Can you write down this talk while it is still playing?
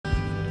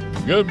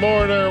Good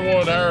morning,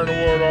 everyone. How in the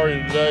world are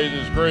you today?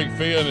 This is Greg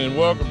Finn, and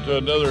welcome to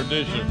another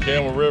edition of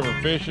Camel River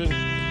Fishing.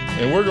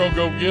 And we're gonna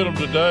go get them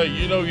today.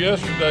 You know,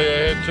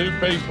 yesterday I had two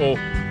people.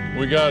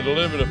 We got a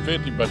limit of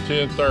 50 by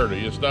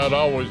 10:30. It's not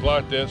always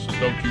like that, so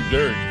don't you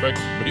dare expect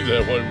it to be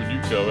that way when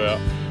you come out.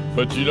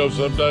 But you know,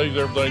 some days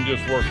everything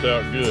just works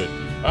out good.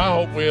 I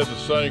hope we have the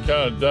same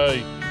kind of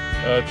day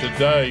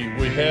today.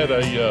 We had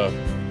a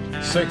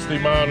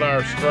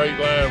 60-mile-an-hour straight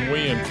line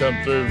wind come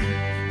through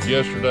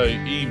yesterday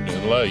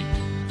evening late.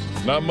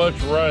 Not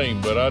much rain,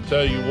 but I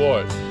tell you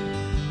what,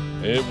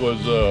 it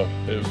was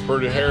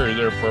pretty hairy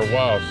there for a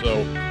while,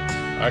 so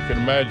I can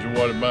imagine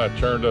what it might have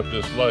turned up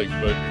this lake.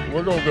 But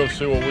we're gonna go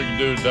see what we can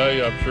do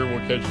today. I'm sure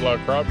we'll catch a lot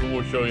of crappie.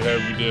 We'll show you how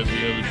we did at the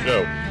end of the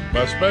show.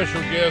 My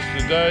special guests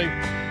today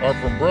are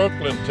from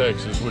Brooklyn,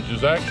 Texas, which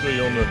is actually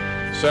on the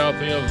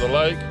south end of the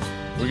lake.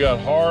 We got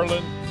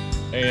Harlan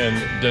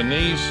and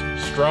Denise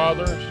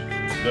Strothers,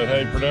 is that how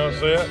you pronounce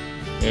that?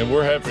 And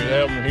we're happy to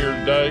have them here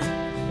today.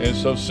 And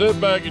so sit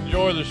back,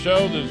 enjoy the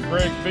show. This is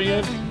Greg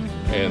Finn,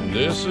 and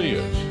this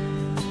is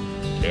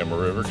Camel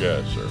River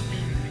Guide Service.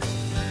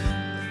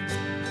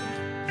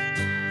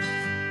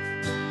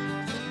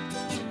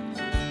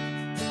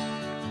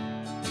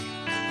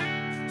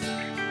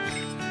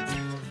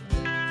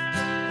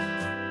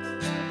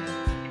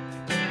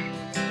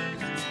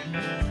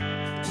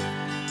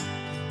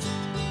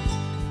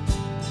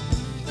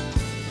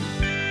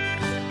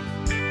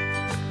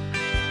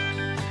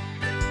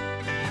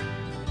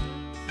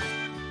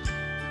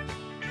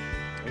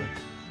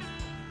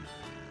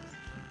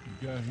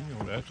 Got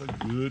him. That's a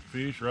good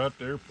fish right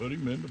there. Put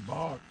him in the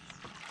box.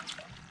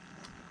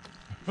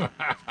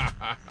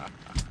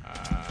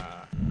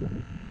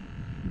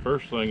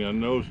 First thing I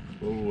noticed,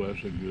 oh,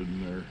 that's a good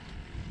one there.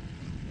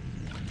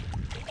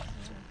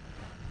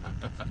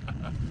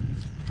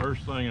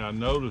 First thing I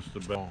noticed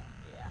about.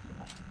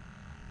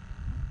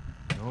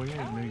 Oh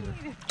yeah, neither.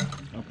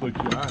 I put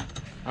you.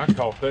 I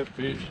caught that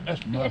fish.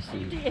 That's my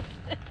fish.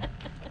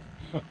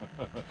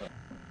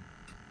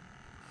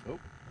 Oh.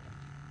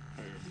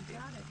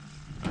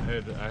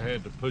 I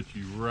had to put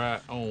you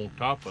right on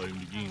top of him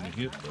to get him to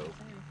hit though.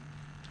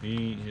 They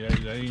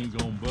ain't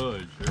gonna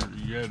budge.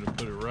 You had to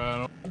put it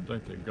right on. I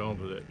think they've gone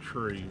to that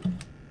tree.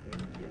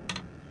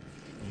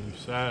 And you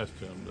sized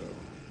him though.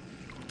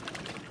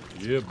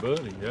 Yeah,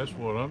 buddy, that's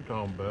what I'm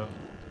talking about.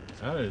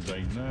 That is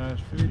a nice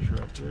fish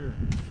right there.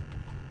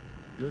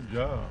 Good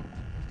job.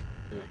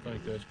 I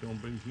think that's gonna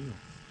be him.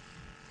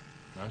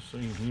 I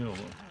seen him.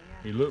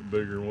 He looked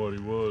bigger than what he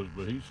was,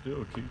 but he's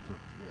still a keeper.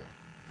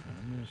 I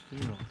missed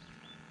him.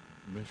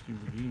 Missed him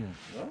again.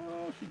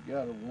 Oh, she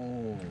got a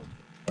one.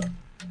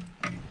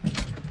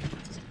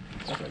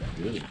 That's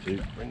good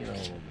too. Bring it on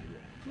over here.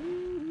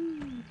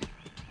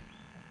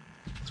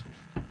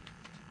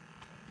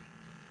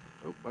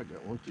 Oh, I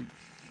got one too.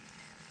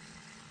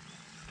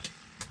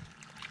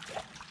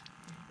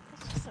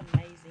 It's just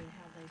amazing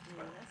how they do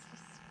it. That's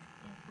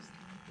just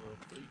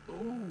interesting.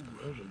 Oh,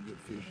 that's a good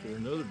fish there.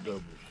 Another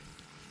double.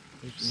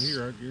 This one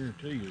here, I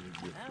guarantee you is a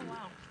good fish. Oh,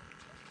 wow.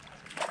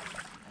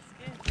 That's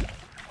good.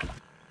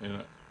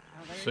 And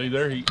see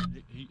there, he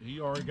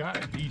already got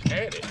it. He's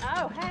had it.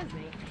 Oh, has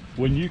he?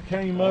 When you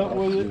came up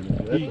with it,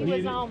 he hit was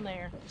it. on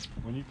there.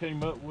 When you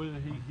came up with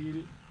it, he hit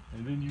it,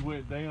 and then you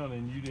went down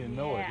and you didn't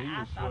know it. He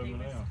was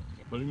swimming out.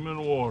 Put him in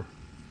the water.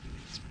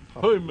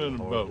 Put him in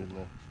the boat.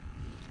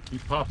 He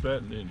popped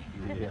that, didn't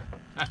he? Yeah.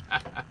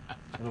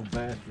 Little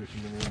bass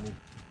fishing in there.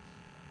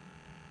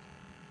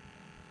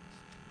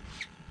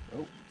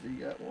 Oh, he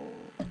got one.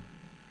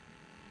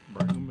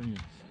 Bring him in.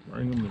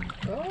 Bring him in.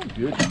 Oh,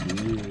 good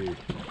fish.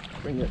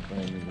 Bring that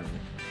thing in there.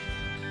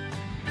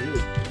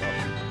 Good.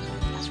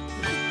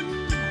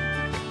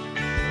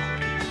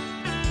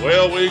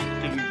 Well, we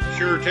can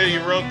sure tell you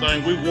one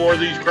thing. We wore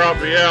these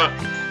crappie out.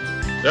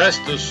 That's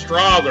the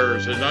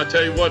Strothers, and I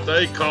tell you what,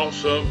 they caught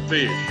some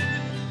fish.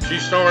 She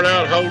started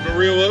out holding the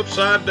reel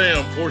upside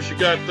down. Before she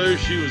got through,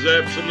 she was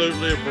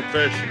absolutely a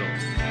professional,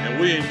 and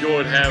we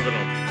enjoyed having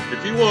them.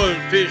 If you want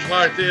to fish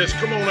like this,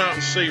 come on out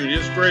and see me.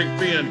 It's Greg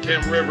Finn,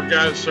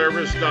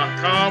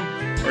 CamelRiverGuideService.com,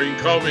 or you can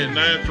call me at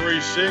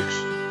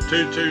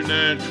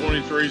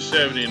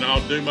 936-229-2370, and I'll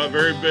do my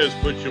very best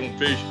to put you on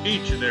fish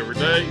each and every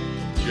day,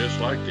 just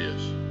like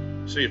this.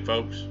 See you,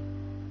 folks.